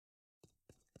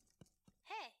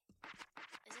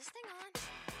thing on.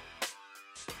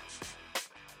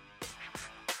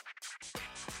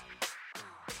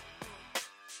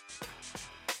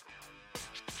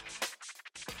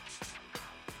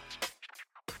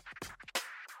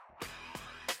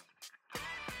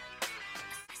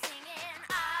 Singing,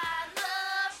 I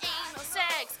love anal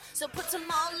sex, so put some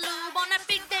more lube on that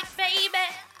big dick, baby.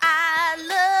 I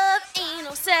love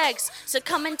anal sex, so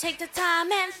come and take the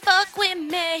time and fuck with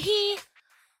me.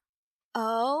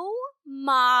 Oh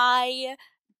my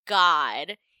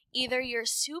God. Either you're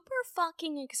super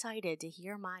fucking excited to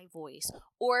hear my voice,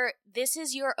 or this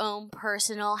is your own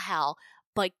personal hell.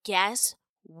 But guess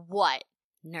what,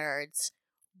 nerds?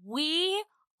 We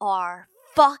are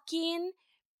fucking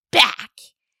back.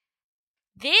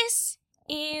 This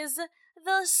is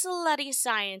the Slutty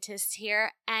Scientist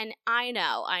here, and I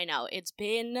know, it's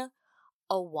been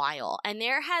a while, and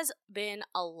there has been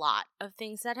a lot of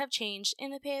things that have changed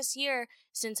in the past year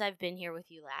since I've been here with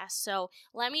you last. So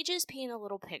let me just paint a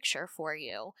little picture for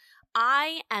you.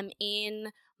 I am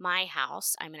in my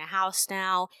house. I'm in a house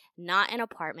now, not an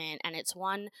apartment, and it's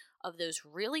one of those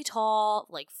really tall,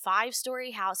 like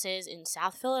 5-story houses in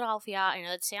South Philadelphia. I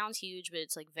know it sounds huge, but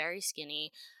it's like very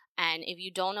skinny. And if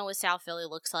you don't know what South Philly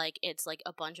looks like, it's like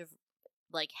a bunch of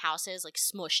like houses like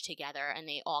smushed together and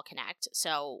they all connect.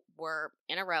 So we're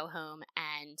in a row home,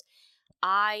 and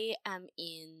I am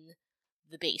in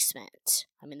the basement.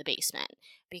 I'm in the basement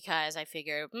because I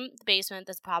figured the basement,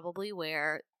 that's probably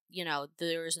where, you know,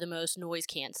 there's the most noise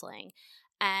canceling.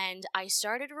 And I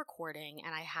started recording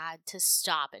and I had to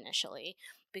stop initially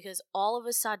because all of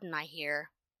a sudden I hear,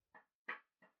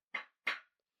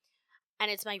 and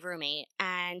it's my roommate,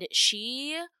 and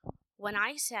when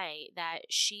I say that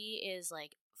she is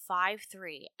like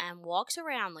 5'3" and walks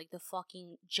around like the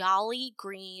fucking Jolly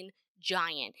Green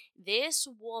Giant, this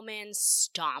woman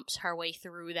stomps her way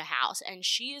through the house, and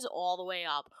she is all the way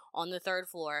up on the 3rd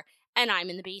floor, and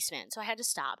I'm in the basement. So I had to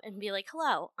stop and be like,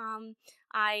 hello,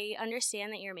 I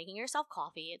understand that you're making yourself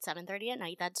coffee at 7:30 at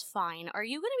night. That's fine. Are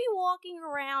you going to be walking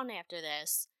around after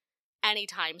this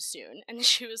anytime soon? And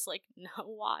she was like, no,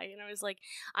 why? And I was like,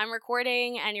 I'm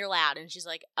recording and you're loud. And she's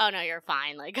like, oh no, you're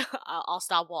fine, like I'll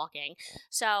stop walking.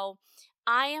 So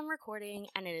I am recording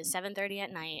and it is 7:30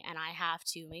 at night, and I have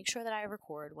to make sure that I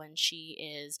record when she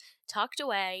is tucked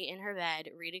away in her bed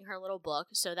reading her little book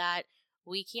so that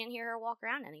we can't hear her walk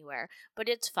around anywhere. But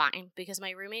it's fine because my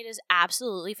roommate is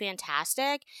absolutely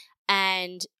fantastic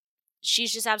and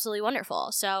she's just absolutely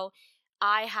wonderful. So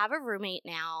I have a roommate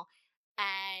now.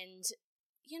 And,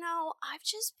 you know, I've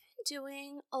just been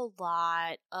doing a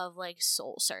lot of like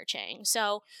soul searching.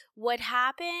 So what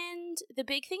happened, the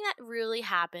big thing that really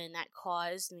happened that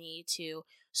caused me to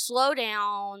slow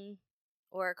down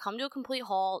or come to a complete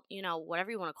halt, you know,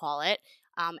 whatever you want to call it.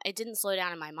 It didn't slow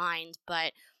down in my mind,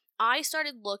 but I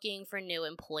started looking for new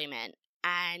employment,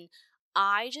 and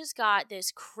I just got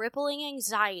this crippling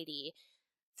anxiety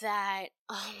that,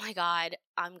 oh my God,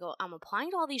 I'm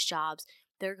applying to all these jobs.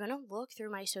 They're going to look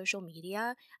through my social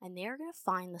media and they're going to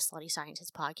find the Slutty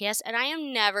Scientist podcast, and I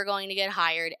am never going to get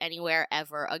hired anywhere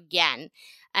ever again.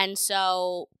 And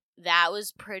so that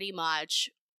was pretty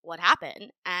much what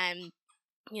happened. And,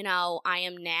 you know, I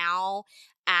am now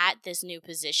at this new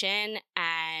position,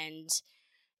 and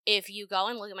if you go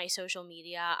and look at my social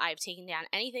media, I've taken down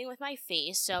anything with my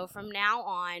face. So from now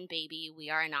on, baby, we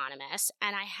are anonymous.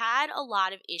 And I had a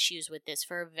lot of issues with this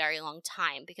for a very long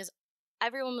time because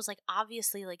everyone was like,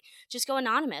 obviously, like, just go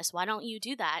anonymous. Why don't you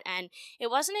do that? And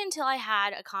it wasn't until I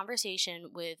had a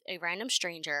conversation with a random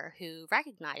stranger who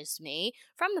recognized me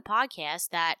from the podcast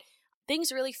that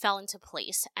things really fell into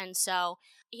place. And so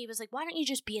he was like, why don't you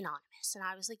just be anonymous? And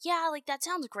I was like, yeah, like, that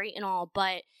sounds great and all,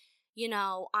 but you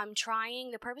know,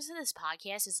 the purpose of this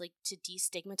podcast is like to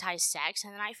destigmatize sex,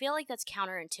 and then I feel like that's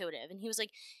counterintuitive. And he was like,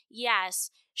 yes,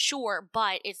 sure,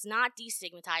 but it's not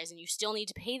destigmatized and you still need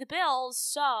to pay the bills.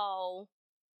 So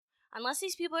unless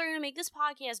these people are going to make this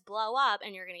podcast blow up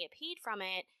and you're going to get paid from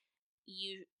it,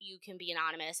 you can be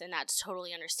anonymous, and that's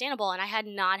totally understandable. And I had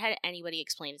not had anybody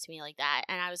explain it to me like that.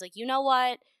 And I was like, you know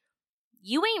what?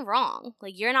 You ain't wrong.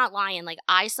 Like, you're not lying. Like,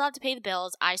 I still have to pay the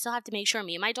bills. I still have to make sure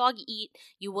me and my dog eat.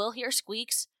 You will hear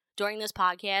squeaks during this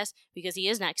podcast because he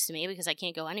is next to me because I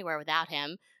can't go anywhere without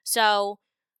him. So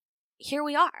here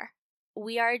we are.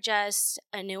 We are just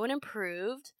a new and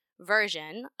improved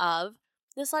version of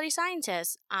the Slutty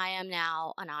Scientist. I am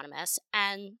now anonymous,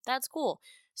 and that's cool.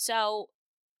 So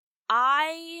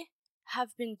I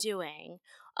have been doing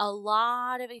a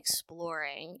lot of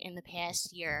exploring in the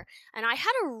past year, and I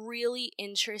had a really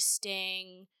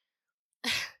interesting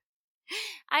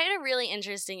I had a really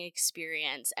interesting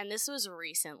experience, and this was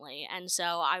recently, and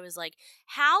so I was like,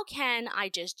 how can I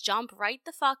just jump right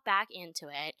the fuck back into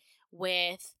it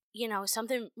with,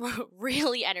 something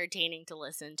really entertaining to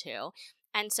listen to?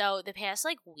 And so the past,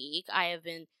 week, I have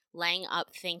been laying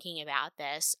up thinking about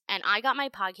this, and I got my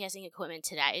podcasting equipment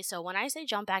today, so when I say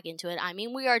jump back into it, I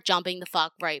mean we are jumping the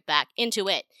fuck right back into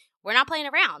it. We're not playing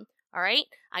around. All right,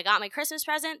 I got my Christmas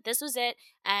present. This was it,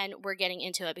 and we're getting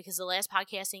into it because the last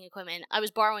podcasting equipment I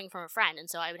was borrowing from a friend, and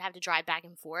so I would have to drive back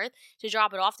and forth to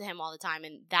drop it off to him all the time,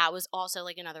 and that was also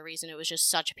another reason it was just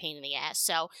such a pain in the ass.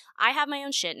 So I have my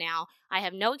own shit now. I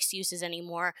have no excuses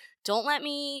anymore. Don't let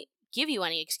me give you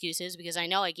any excuses because I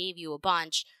know I gave you a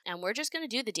bunch, and we're just gonna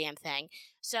do the damn thing.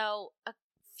 So a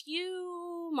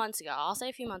few months ago,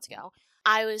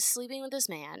 I was sleeping with this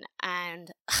man,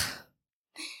 and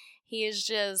he is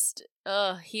just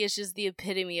the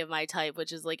epitome of my type,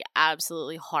 which is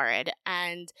absolutely horrid.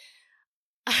 And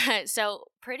so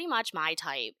pretty much my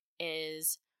type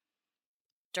is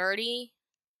dirty,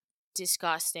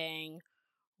 disgusting,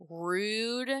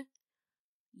 rude,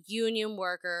 union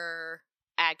worker,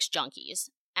 ex-junkies.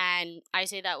 And I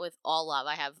say that with all love.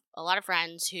 I have a lot of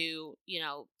friends who,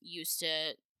 used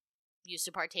to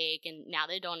partake, and now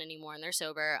they don't anymore and they're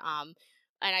sober. And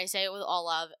I say it with all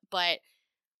love, but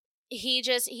he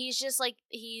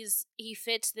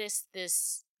fits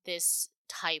this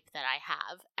type that I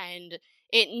have, and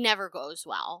it never goes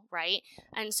well, right?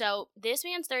 And so this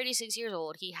man's 36 years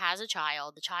old. He has a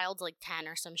child. The child's 10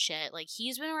 or some shit.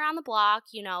 He's been around the block,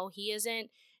 he isn't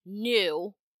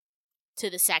new to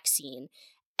the sex scene.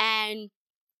 And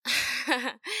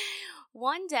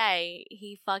one day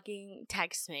he fucking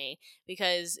texts me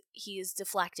because he's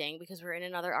deflecting because we're in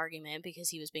another argument because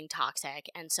he was being toxic.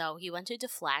 And so he went to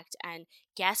deflect, and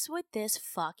guess what this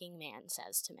fucking man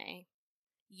says to me?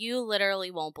 You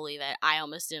literally won't believe it. I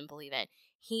almost didn't believe it.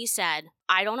 He said,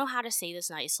 I don't know how to say this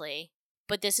nicely,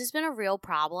 but this has been a real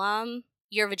problem.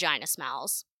 Your vagina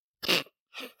smells.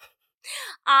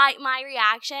 My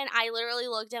reaction, I literally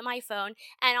looked at my phone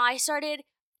and I started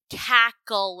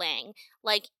cackling,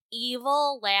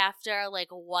 evil laughter,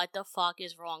 what the fuck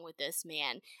is wrong with this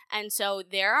man? And so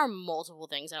there are multiple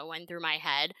things that went through my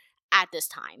head at this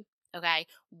time. Okay,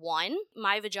 one,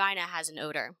 my vagina has an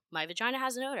odor.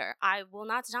 I will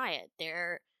not deny it.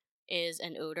 There is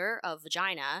an odor of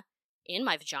vagina in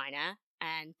my vagina,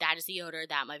 and that is the odor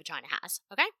that my vagina has.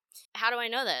 Okay, how do I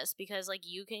know this? Because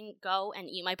you can go and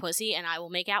eat my pussy and I will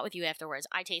make out with you afterwards.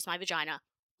 I taste my vagina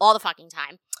all the fucking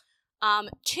time.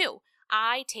 Two,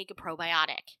 I take a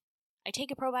probiotic.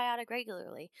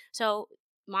 Regularly. So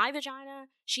my vagina,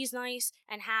 she's nice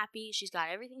and happy. She's got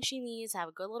everything she needs, have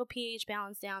a good little pH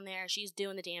balance down there. She's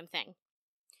doing the damn thing.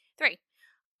 3,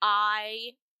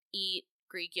 I eat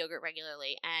Greek yogurt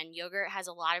regularly, and yogurt has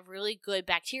a lot of really good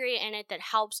bacteria in it that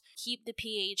helps keep the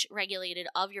pH regulated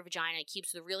of your vagina. It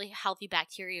keeps the really healthy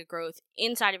bacteria growth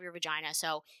inside of your vagina.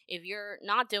 So if you're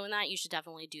not doing that, you should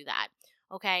definitely do that.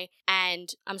 Okay, and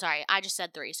I'm sorry, I just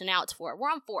said 3, so now it's 4. We're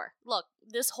on 4. Look,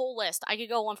 this whole list, I could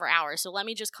go on for hours, so let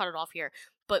me just cut it off here.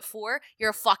 But 4, you're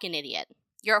a fucking idiot.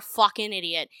 You are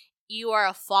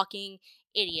a fucking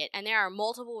idiot, and there are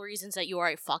multiple reasons that you are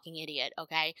a fucking idiot,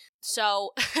 okay?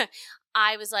 So,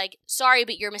 I was like, sorry,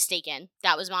 but you're mistaken.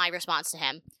 That was my response to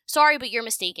him. Sorry, but you're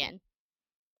mistaken.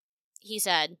 He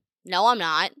said, no, I'm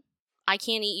not. I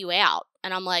can't eat you out.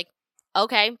 And I'm like,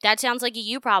 okay, that sounds like a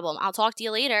you problem. I'll talk to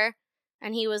you later.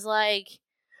 And he was like,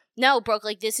 no, Brooke,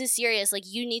 this is serious.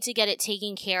 You need to get it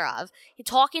taken care of. He's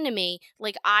talking to me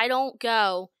I don't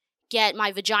go get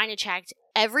my vagina checked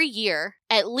every year,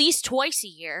 at least twice a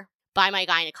year, by my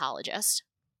gynecologist.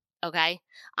 Okay?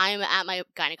 I'm at my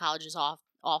gynecologist's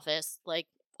office,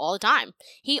 all the time.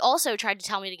 He also tried to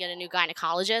tell me to get a new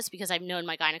gynecologist because I've known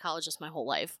my gynecologist my whole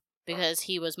life because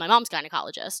he was my mom's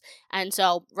gynecologist. And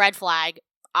so, red flag,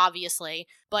 obviously,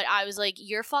 but I was like,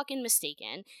 you're fucking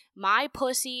mistaken. My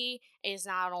pussy is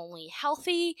not only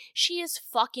healthy, she is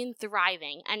fucking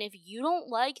thriving. And if you don't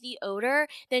like the odor,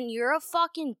 then you're a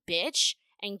fucking bitch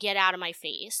and get out of my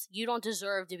face. You don't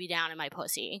deserve to be down in my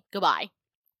pussy. Goodbye.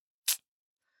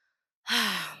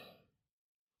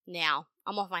 Now,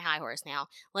 I'm off my high horse now.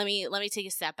 Let me take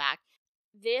a step back.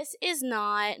 This is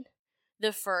not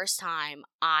the first time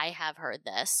I have heard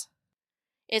this.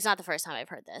 It's not the first time I've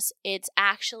heard this. It's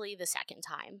actually the second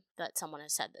time that someone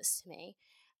has said this to me.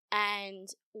 And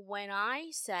when I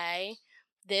say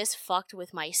this fucked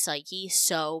with my psyche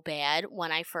so bad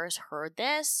when I first heard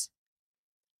this,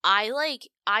 I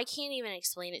can't even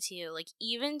explain it to you.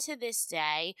 Even to this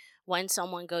day, when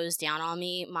someone goes down on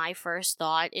me, my first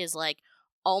thought is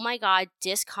oh my God,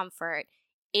 discomfort.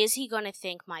 Is he going to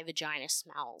think my vagina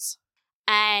smells?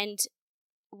 And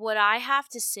what I have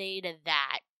to say to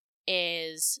that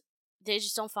is they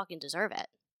just don't fucking deserve it.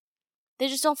 They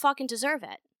just don't fucking deserve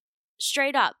it.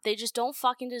 Straight up. They just don't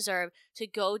fucking deserve to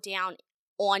go down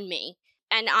on me.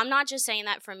 And I'm not just saying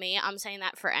that for me. I'm saying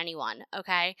that for anyone,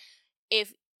 okay?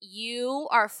 If you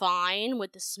are fine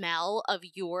with the smell of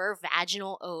your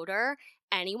vaginal odor,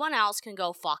 anyone else can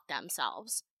go fuck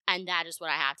themselves. And that is what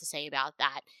I have to say about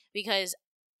that. Because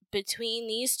between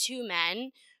these two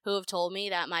men who have told me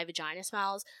that my vagina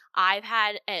smells, I've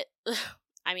had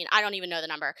I don't even know the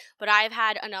number, but I've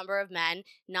had a number of men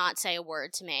not say a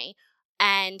word to me.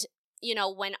 And,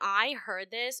 when I heard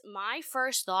this, my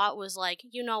first thought was like,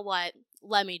 you know what?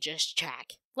 Let me just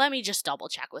check. Let me just double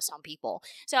check with some people.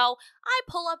 So I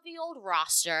pull up the old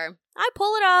roster. I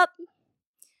pull it up.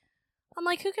 I'm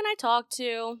like, who can I talk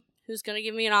to? Who's going to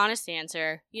give me an honest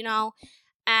answer?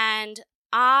 And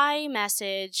I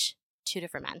message 2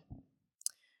 different men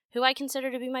who I consider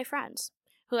to be my friends,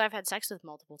 who I've had sex with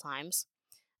multiple times.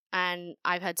 And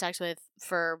I've had sex with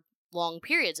for long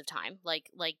periods of time.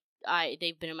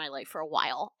 They've been in my life for a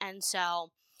while. And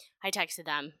so I texted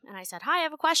them and I said, hi, I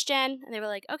have a question. And they were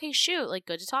like, okay, shoot.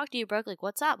 Good to talk to you, Brooke.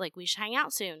 What's up? We should hang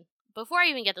out soon. Before I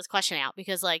even get this question out,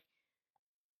 because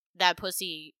that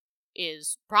pussy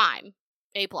is prime,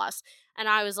 A+. And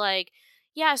I was like,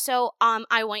 yeah, so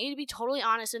I want you to be totally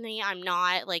honest with me. I'm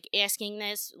not asking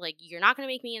this. You're not going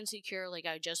to make me insecure.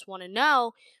 I just want to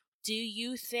know, do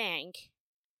you think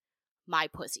my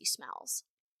pussy smells?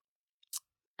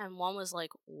 And one was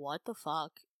like, what the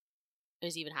fuck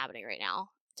is even happening right now?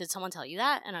 Did someone tell you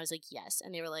that? And I was like, yes.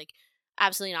 And they were like,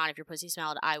 absolutely not. If your pussy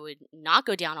smelled, I would not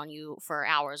go down on you for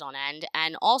hours on end.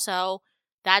 And also,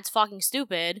 that's fucking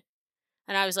stupid.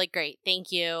 And I was like, great,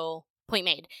 thank you. Point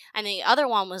made. And the other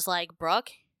one was like, Brooke,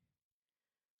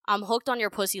 I'm hooked on your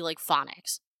pussy like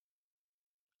phonics.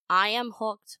 I am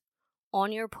hooked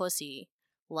on your pussy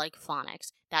like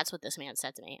phonics. That's what this man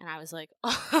said to me. And I was like,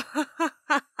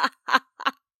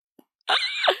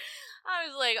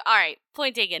 all right,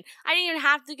 point taken. I didn't even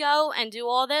have to go and do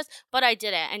all this, but I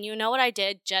did it. And you know what I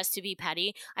did just to be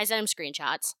petty? I sent him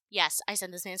screenshots. Yes, I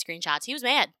sent this man screenshots. He was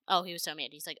mad. Oh, he was so mad.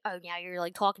 He's like, oh, now you're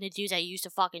talking to dudes I used to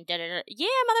fucking da-da-da. Yeah,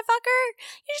 motherfucker.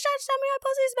 You just tried to tell me my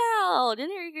pussy smelled.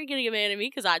 And you're going to get mad at me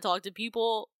because I talked to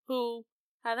people who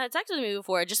have had sex with me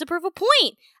before just to prove a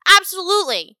point.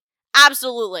 Absolutely.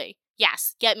 Absolutely.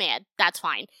 Yes, get mad. That's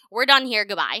fine. We're done here.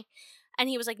 Goodbye. And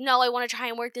he was like, no, I want to try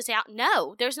and work this out.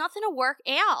 No, there's nothing to work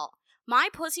out. My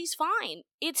pussy's fine.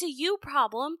 It's a you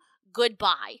problem.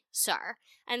 Goodbye, sir.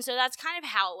 And so that's kind of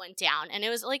how it went down. And it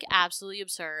was absolutely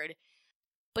absurd.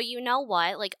 But you know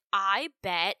what? I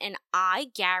bet and I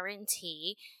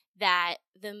guarantee that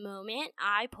the moment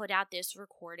I put out this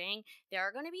recording, there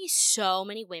are going to be so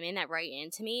many women that write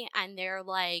into me and they're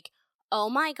like, oh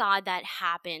my God, that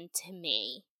happened to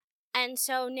me. And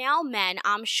so now, men,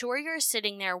 I'm sure you're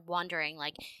sitting there wondering,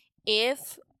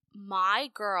 if my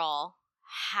girl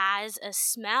has a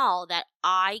smell that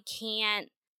I can't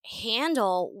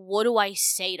handle, what do I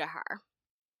say to her?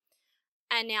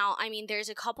 And now, there's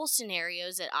a couple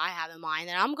scenarios that I have in mind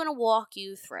that I'm going to walk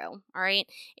you through, all right?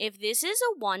 If this is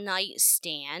a one-night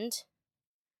stand,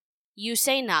 you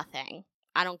say nothing.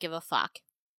 I don't give a fuck.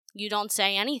 You don't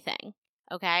say anything,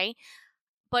 okay?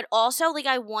 But also,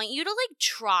 I want you to,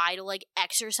 try to,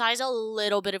 exercise a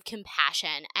little bit of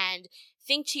compassion and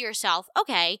think to yourself,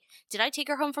 okay, did I take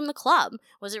her home from the club?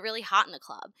 Was it really hot in the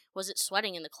club? Was it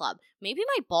sweating in the club? Maybe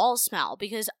my balls smell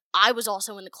because I was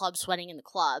also in the club sweating in the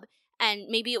club. And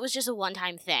maybe it was just a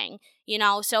one-time thing,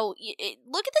 So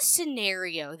look at the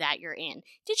scenario that you're in.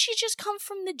 Did she just come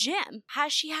from the gym?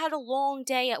 Has she had a long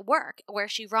day at work where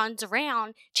she runs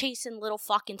around chasing little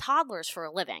fucking toddlers for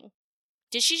a living?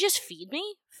 Did she just feed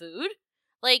me food?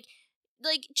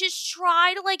 Just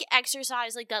try to,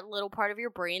 exercise, that little part of your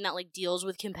brain that, deals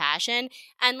with compassion,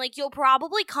 and, you'll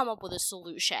probably come up with a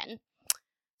solution.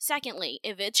 Secondly,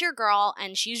 if it's your girl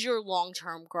and she's your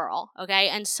long-term girl, okay,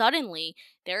 and suddenly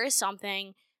there is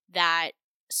something that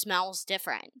smells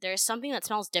different. There's something that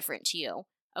smells different to you,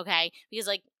 okay? Because,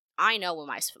 I know when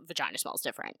my vagina smells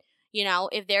different.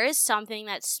 If there is something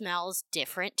that smells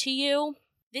different to you,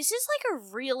 this is a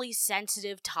really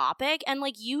sensitive topic and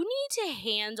you need to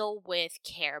handle with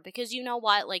care because you know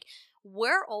what?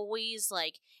 We're always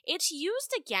it's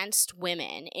used against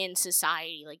women in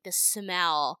society, the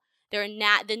smell.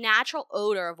 The natural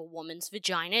odor of a woman's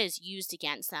vagina is used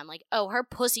against them. Oh, her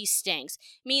pussy stinks.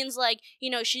 Means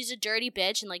she's a dirty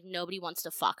bitch and nobody wants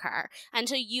to fuck her. And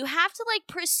so you have to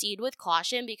proceed with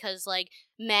caution because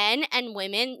men and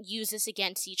women use this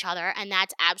against each other and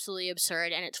that's absolutely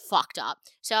absurd and it's fucked up.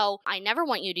 So I never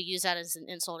want you to use that as an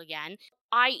insult again.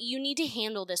 you need to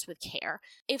handle this with care.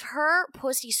 If her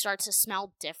pussy starts to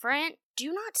smell different,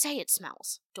 do not say it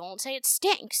smells. Don't say it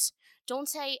stinks. Don't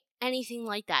say anything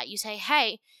like that. You say,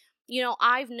 hey,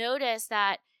 I've noticed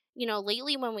that,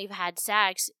 lately when we've had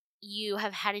sex, you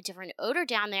have had a different odor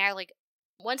down there. Like,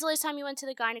 when's the last time you went to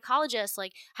the gynecologist?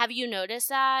 Like, have you noticed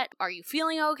that? Are you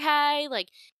feeling okay? Like,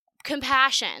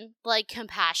 compassion. Like,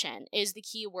 compassion is the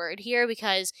key word here,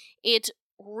 because it's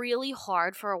really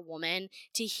hard for a woman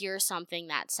to hear something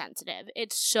that's sensitive.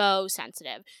 It's so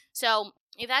sensitive. So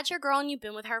if that's your girl and you've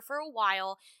been with her for a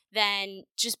while, then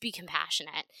just be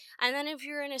compassionate. And then if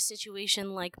you're in a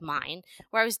situation like mine,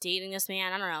 where I was dating this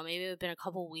man, I don't know, maybe it had been a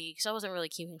couple weeks. I wasn't really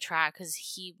keeping track because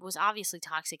he was obviously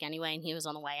toxic anyway and he was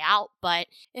on the way out. But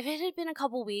if it had been a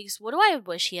couple weeks, what do I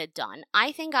wish he had done?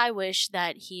 I think I wish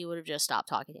that he would have just stopped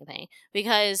talking to me,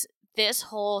 because this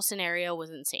whole scenario was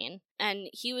insane. And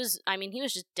he was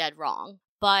just dead wrong.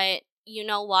 But you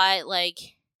know what? Like,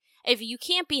 if you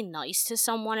can't be nice to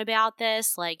someone about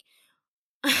this, like,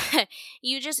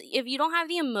 if you don't have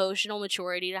the emotional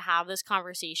maturity to have this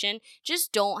conversation,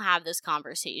 just don't have this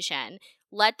conversation.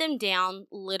 Let them down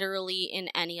literally in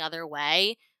any other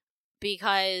way,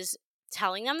 because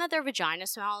telling them that their vagina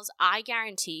smells, I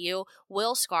guarantee you,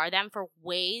 will scar them for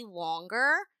way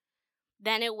longer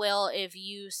than it will if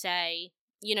you say,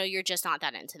 you're just not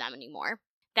that into them anymore.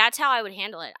 That's how I would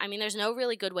handle it. I mean, there's no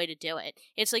really good way to do it.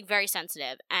 It's like very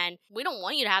sensitive, and we don't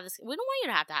want you to have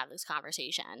to have this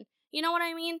conversation. You know what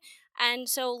I mean? And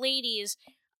so, ladies,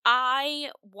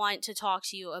 I want to talk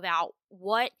to you about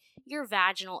what your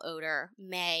vaginal odor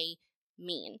may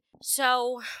mean.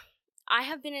 So, I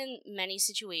have been in many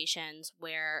situations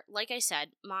where, like I said,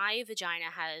 my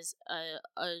vagina has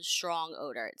a strong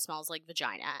odor. It smells like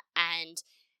vagina. And,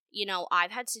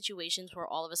 I've had situations where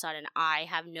all of a sudden I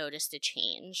have noticed a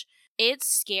change. It's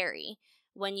scary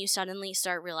when you suddenly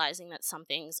start realizing that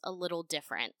something's a little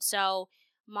different. So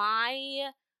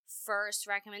my first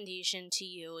recommendation to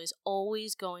you is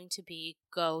always going to be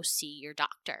go see your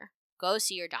doctor. Go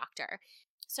see your doctor.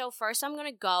 So first, I'm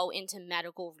going to go into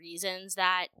medical reasons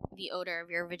that the odor of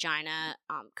your vagina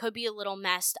could be a little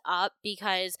messed up,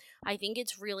 because I think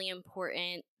it's really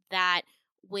important that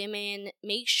women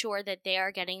make sure that they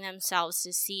are getting themselves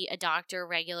to see a doctor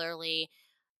regularly,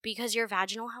 because your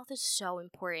vaginal health is so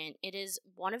important. It is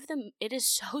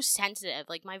so sensitive.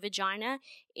 Like, my vagina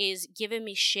is giving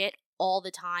me shit all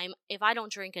the time if I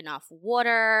don't drink enough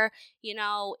water.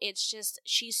 It's just,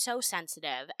 she's so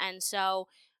sensitive. And so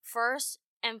first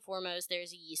and foremost,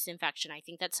 there's a yeast infection. I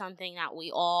think that's something that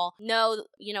we all know.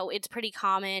 It's pretty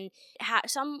common.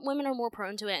 Some women are more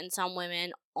prone to it and some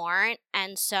women aren't.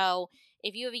 And so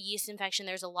if you have a yeast infection,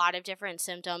 there's a lot of different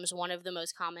symptoms. One of the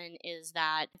most common is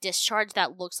that discharge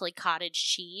that looks like cottage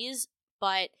cheese.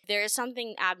 But there is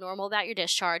something abnormal about your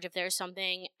discharge. If there's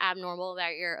something abnormal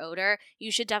about your odor,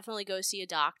 you should definitely go see a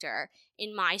doctor.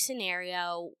 In my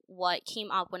scenario, what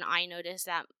came up when I noticed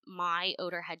that my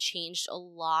odor had changed a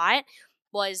lot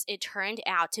was it turned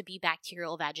out to be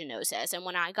bacterial vaginosis. And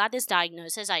when I got this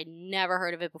diagnosis, I'd never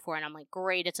heard of it before. And I'm like,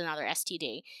 great, it's another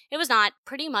STD. It was not.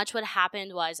 Pretty much what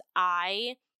happened was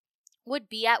I would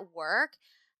be at work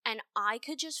and I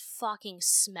could just fucking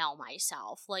smell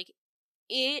myself. Like,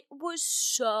 it was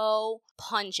so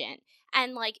pungent.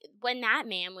 And, like, when that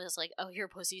man was like, oh, your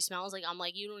pussy smells like, I'm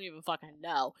like, you don't even fucking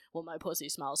know what my pussy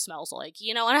smells like.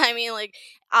 You know what I mean? Like,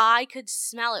 I could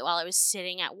smell it while I was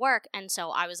sitting at work. And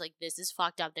so I was like, this is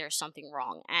fucked up. There's something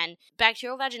wrong. And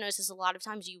bacterial vaginosis, a lot of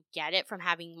times you get it from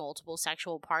having multiple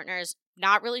sexual partners.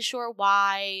 Not really sure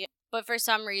why, but for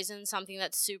some reason, something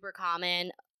that's super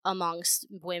common amongst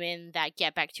women that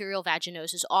get bacterial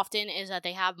vaginosis often is that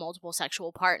they have multiple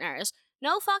sexual partners.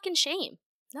 No fucking shame.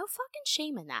 No fucking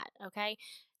shame in that, okay?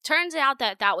 Turns out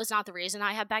that was not the reason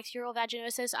I had bacterial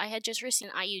vaginosis. I had just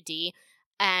received an IUD.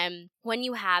 When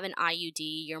you have an IUD,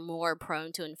 you're more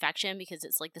prone to infection because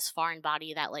it's like this foreign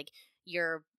body that, like,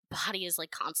 your body is,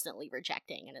 like, constantly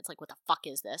rejecting. And it's like, what the fuck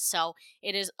is this? So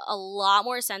it is a lot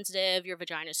more sensitive. Your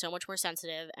vagina is so much more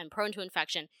sensitive and prone to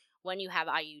infection when you have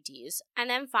IUDs. And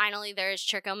then finally, there's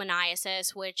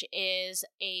trichomoniasis, which is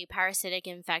a parasitic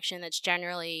infection that's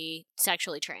generally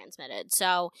sexually transmitted.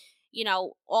 So,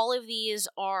 all of these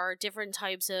are different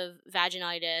types of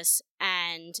vaginitis,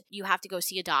 and you have to go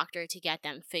see a doctor to get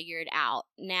them figured out.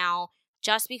 Now,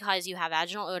 just because you have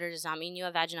vaginal odor does not mean you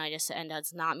have vaginitis, and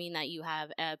does not mean that you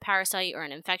have a parasite or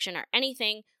an infection or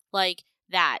anything like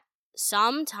that.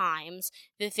 Sometimes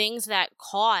the things that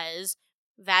cause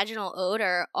vaginal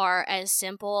odor are as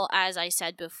simple as I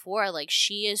said before. Like,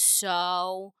 she is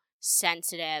so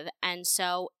sensitive. And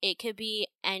so it could be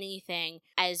anything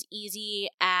as easy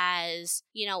as,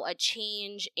 a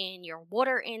change in your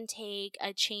water intake,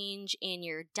 a change in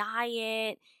your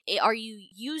diet. Are you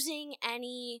using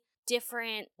any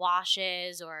different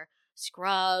washes or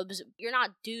scrubs? You're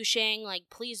not douching,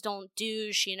 please don't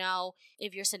douche.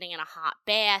 If you're sitting in a hot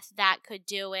bath, that could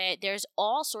do it. There's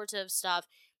all sorts of stuff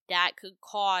that could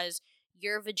cause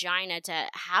your vagina to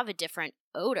have a different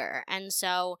odor. And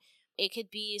so it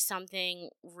could be something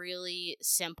really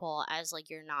simple as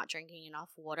you're not drinking enough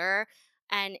water,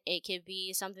 and it could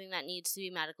be something that needs to be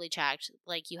medically checked,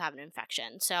 like you have an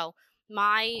infection. So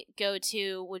my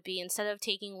go-to would be, instead of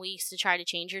taking weeks to try to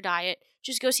change your diet,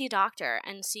 just go see a doctor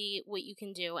and see what you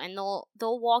can do, and they'll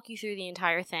walk you through the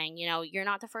entire thing. You're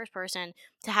not the first person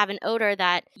to have an odor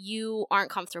that you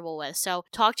aren't comfortable with. So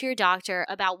talk to your doctor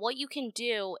about what you can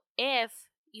do if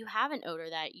you have an odor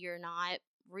that you're not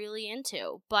really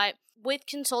into. But with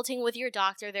consulting with your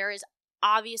doctor, there is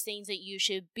obvious things that you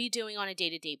should be doing on a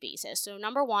day-to-day basis. So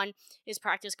number one is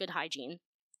practice good hygiene.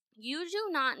 You do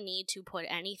not need to put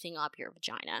anything up your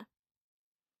vagina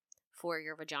for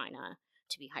your vagina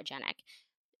to be hygienic.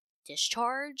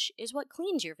 Discharge is what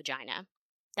cleans your vagina.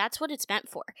 That's what it's meant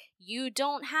for. You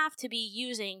don't have to be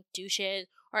using douches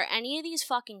or any of these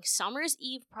fucking Summer's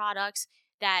Eve products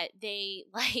that they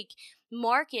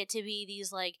market to be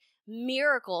these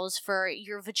miracles for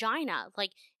your vagina.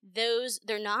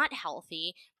 They're not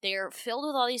healthy. They're filled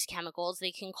with all these chemicals.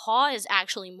 They can cause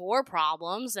actually more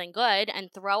problems than good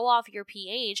and throw off your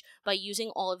pH by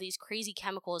using all of these crazy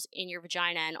chemicals in your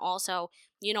vagina. And also,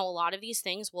 a lot of these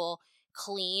things will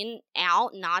clean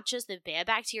out not just the bad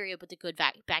bacteria, but the good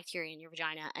bacteria in your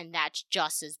vagina. And that's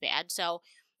just as bad. So,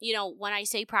 when I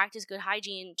say practice good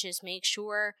hygiene, just make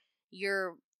sure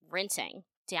you're rinsing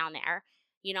down there.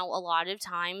 A lot of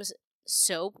times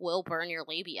soap will burn your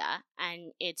labia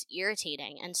and it's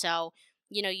irritating. And so,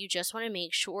 you just want to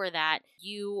make sure that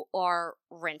you are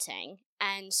rinsing.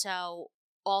 And so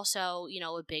also,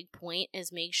 a big point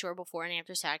is make sure before and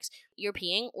after sex you're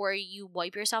peeing, or you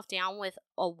wipe yourself down with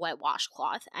a wet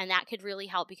washcloth. And that could really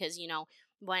help because,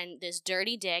 when this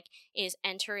dirty dick is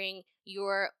entering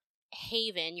your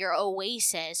haven, your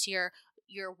oasis, your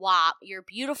WAP, your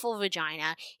beautiful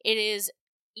vagina, it is,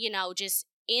 just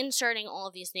inserting all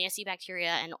of these nasty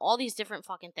bacteria and all these different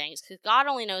fucking things, because God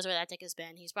only knows where that dick has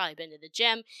been. He's probably been to the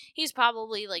gym. He's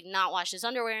probably not washed his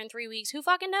underwear in 3 weeks. Who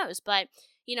fucking knows? But,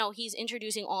 he's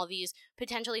introducing all of these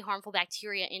potentially harmful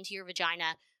bacteria into your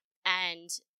vagina, and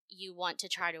you want to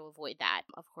try to avoid that.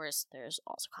 Of course, there's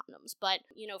also condoms. But,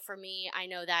 for me, I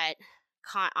know that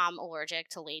I'm allergic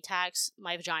to latex.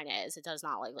 My vagina is. It does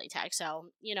not like latex. So,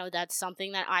 that's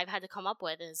something that I've had to come up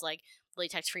with is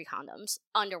latex-free condoms.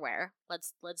 Underwear.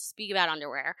 Let's speak about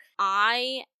underwear.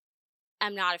 I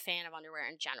am not a fan of underwear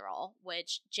in general,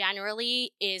 which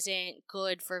generally isn't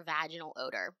good for vaginal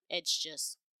odor. It's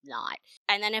just not.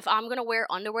 And then if I'm going to wear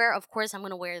underwear, of course I'm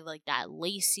going to wear that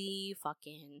lacy,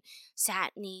 fucking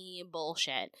satiny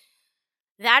bullshit.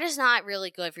 That is not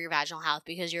really good for your vaginal health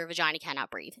because your vagina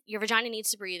cannot breathe. Your vagina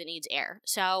needs to breathe. It needs air.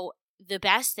 So the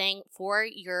best thing for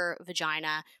your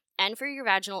vagina and for your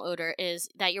vaginal odor is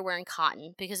that you're wearing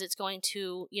cotton, because it's going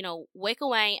to, wick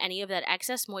away any of that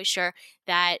excess moisture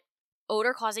that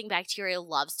odor-causing bacteria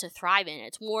loves to thrive in.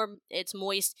 It's warm, it's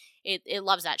moist, it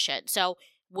loves that shit. So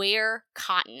wear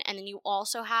cotton. And then you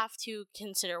also have to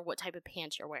consider what type of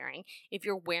pants you're wearing. If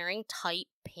you're wearing tight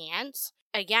pants,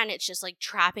 again, it's just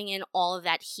trapping in all of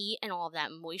that heat and all of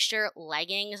that moisture.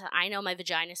 Leggings, I know my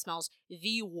vagina smells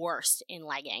the worst in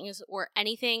leggings or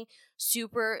anything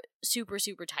super, super,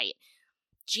 super tight.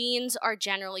 Jeans are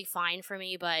generally fine for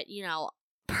me, but,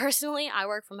 personally, I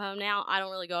work from home now. I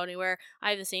don't really go anywhere.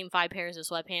 I have the same 5 pairs of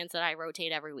sweatpants that I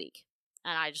rotate every week.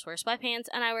 And I just wear sweatpants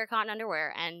and I wear cotton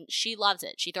underwear, and she loves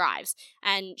it. She thrives,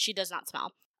 and she does not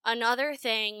smell. Another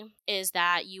thing is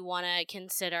that you want to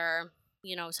consider,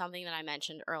 something that I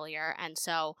mentioned earlier. And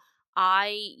so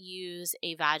I use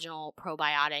a vaginal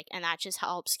probiotic, and that just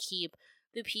helps keep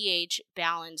the pH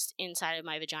balanced inside of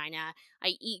my vagina.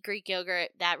 I eat Greek yogurt.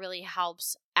 That really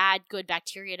helps add good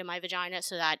bacteria to my vagina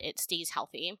so that it stays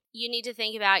healthy. You need to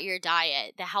think about your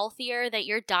diet. The healthier that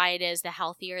your diet is, the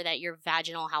healthier that your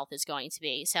vaginal health is going to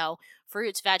be. So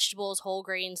fruits, vegetables, whole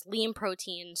grains, lean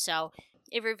protein. So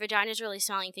if your vagina is really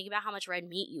smelling, think about how much red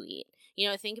meat you eat.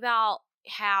 Think about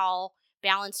how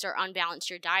balanced or unbalanced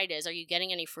your diet is. Are you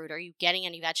getting any fruit? Are you getting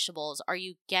any vegetables? Are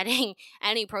you getting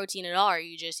any protein at all? Are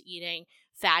you just eating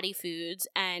fatty foods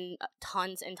and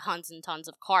tons and tons and tons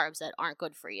of carbs that aren't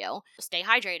good for you? Stay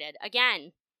hydrated.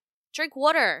 Again, drink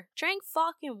water. Drink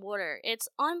fucking water. It's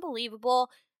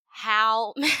unbelievable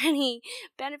how many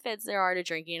benefits there are to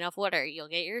drinking enough water. You'll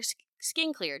get your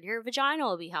skin cleared. Your vagina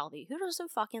will be healthy. Who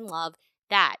doesn't fucking love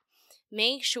that?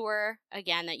 Make sure,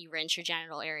 again, that you rinse your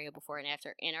genital area before and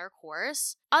after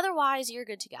intercourse. Otherwise, you're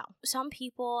good to go. Some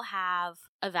people have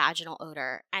a vaginal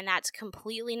odor, and that's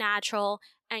completely natural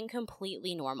and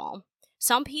completely normal.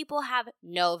 Some people have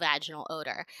no vaginal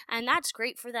odor, and that's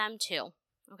great for them too,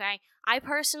 okay? I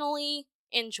personally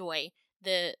enjoy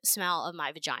the smell of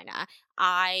my vagina.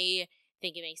 I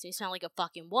think it makes me smell like a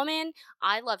fucking woman.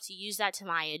 I love to use that to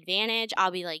my advantage. I'll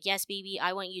be like, yes, baby,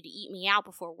 I want you to eat me out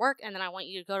before work, and then I want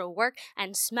you to go to work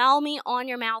and smell me on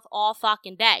your mouth all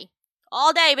fucking day.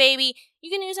 All day, baby. You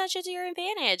can use that shit to your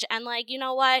advantage. And like, you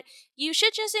know what? You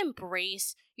should just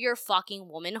embrace your fucking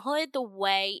womanhood the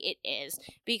way it is,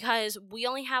 because we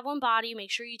only have one body.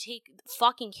 Make sure you take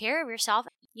fucking care of yourself.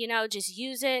 You know, just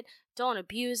use it. Don't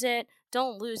abuse it.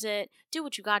 Don't lose it. Do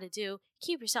what you gotta do.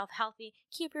 Keep yourself healthy.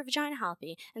 Keep your vagina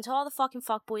healthy. And to all the fucking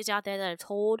fuckboys out there that have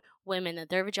told women that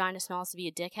their vagina smells to be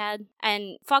a dickhead,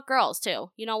 and fuck girls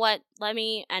too. You know what?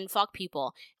 And fuck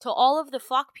people. To all of the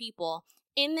fuck people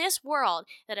in this world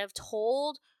that have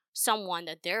told someone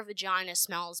that their vagina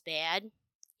smells bad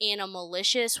in a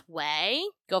malicious way,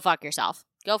 go fuck yourself.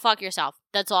 Go fuck yourself.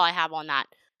 That's all I have on that.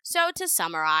 So to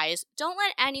summarize, don't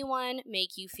let anyone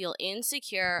make you feel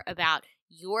insecure about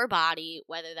your body,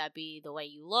 whether that be the way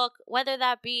you look, whether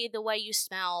that be the way you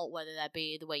smell, whether that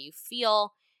be the way you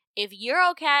feel. If you're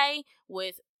okay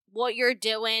with what you're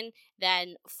doing,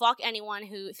 then fuck anyone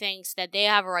who thinks that they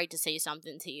have a right to say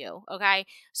something to you, okay?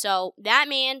 So that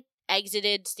man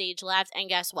exited stage left, and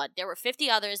guess what? There were 50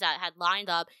 others that had lined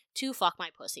up to fuck my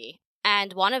pussy.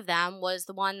 And one of them was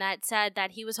the one that said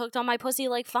that he was hooked on my pussy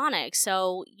like phonics.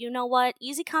 So, you know what?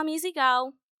 Easy come, easy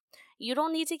go. You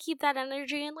don't need to keep that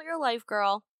energy in your life,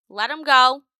 girl. Let them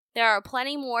go. There are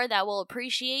plenty more that will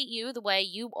appreciate you the way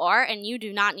you are, and you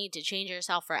do not need to change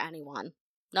yourself for anyone.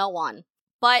 No one.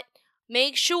 But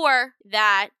make sure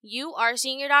that you are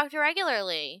seeing your doctor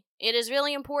regularly. It is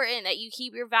really important that you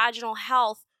keep your vaginal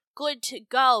health good to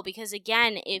go, because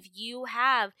again, if you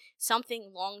have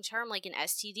something long-term like an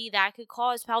STD, that could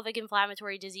cause pelvic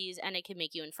inflammatory disease and it can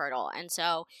make you infertile. And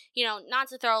so, you know, not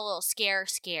to throw a little scare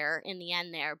in the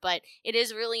end there, but it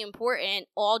is really important,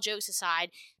 all jokes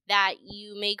aside, that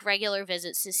you make regular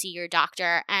visits to see your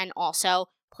doctor, and also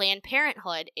Planned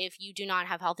Parenthood if you do not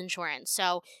have health insurance.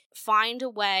 So find a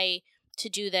way to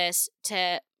do this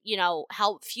to, you know,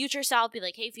 help future self. Be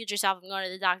like, hey, future self, I'm going to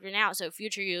the doctor now, so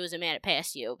future you isn't mad at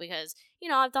past you. Because, you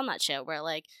know, I've done that shit where,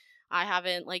 like, I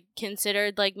haven't, like,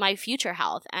 considered, like, my future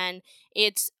health. And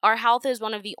our health is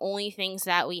one of the only things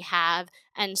that we have.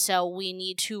 And so we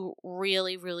need to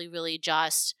really, really, really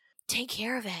just take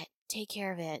care of it. Take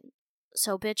care of it.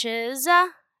 So, bitches,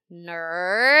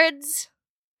 nerds,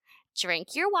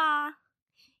 drink your wah.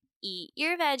 Eat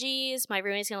your veggies. My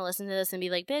roommate's gonna listen to this and be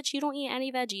like, bitch, you don't eat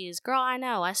any veggies. Girl, I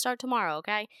know. I start tomorrow,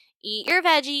 okay? Eat your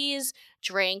veggies.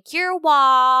 Drink your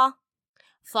wah.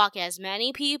 Fuck as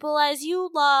many people as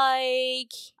you like,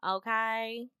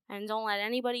 okay? And don't let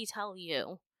anybody tell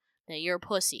you that your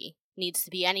pussy needs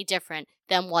to be any different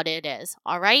than what it is,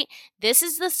 alright? This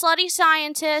is the Slutty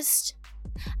Scientist,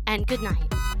 and good night.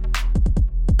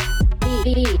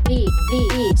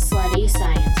 The Slutty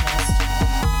Scientist.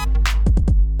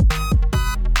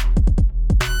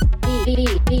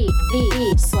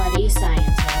 The Slutty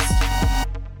Scientist.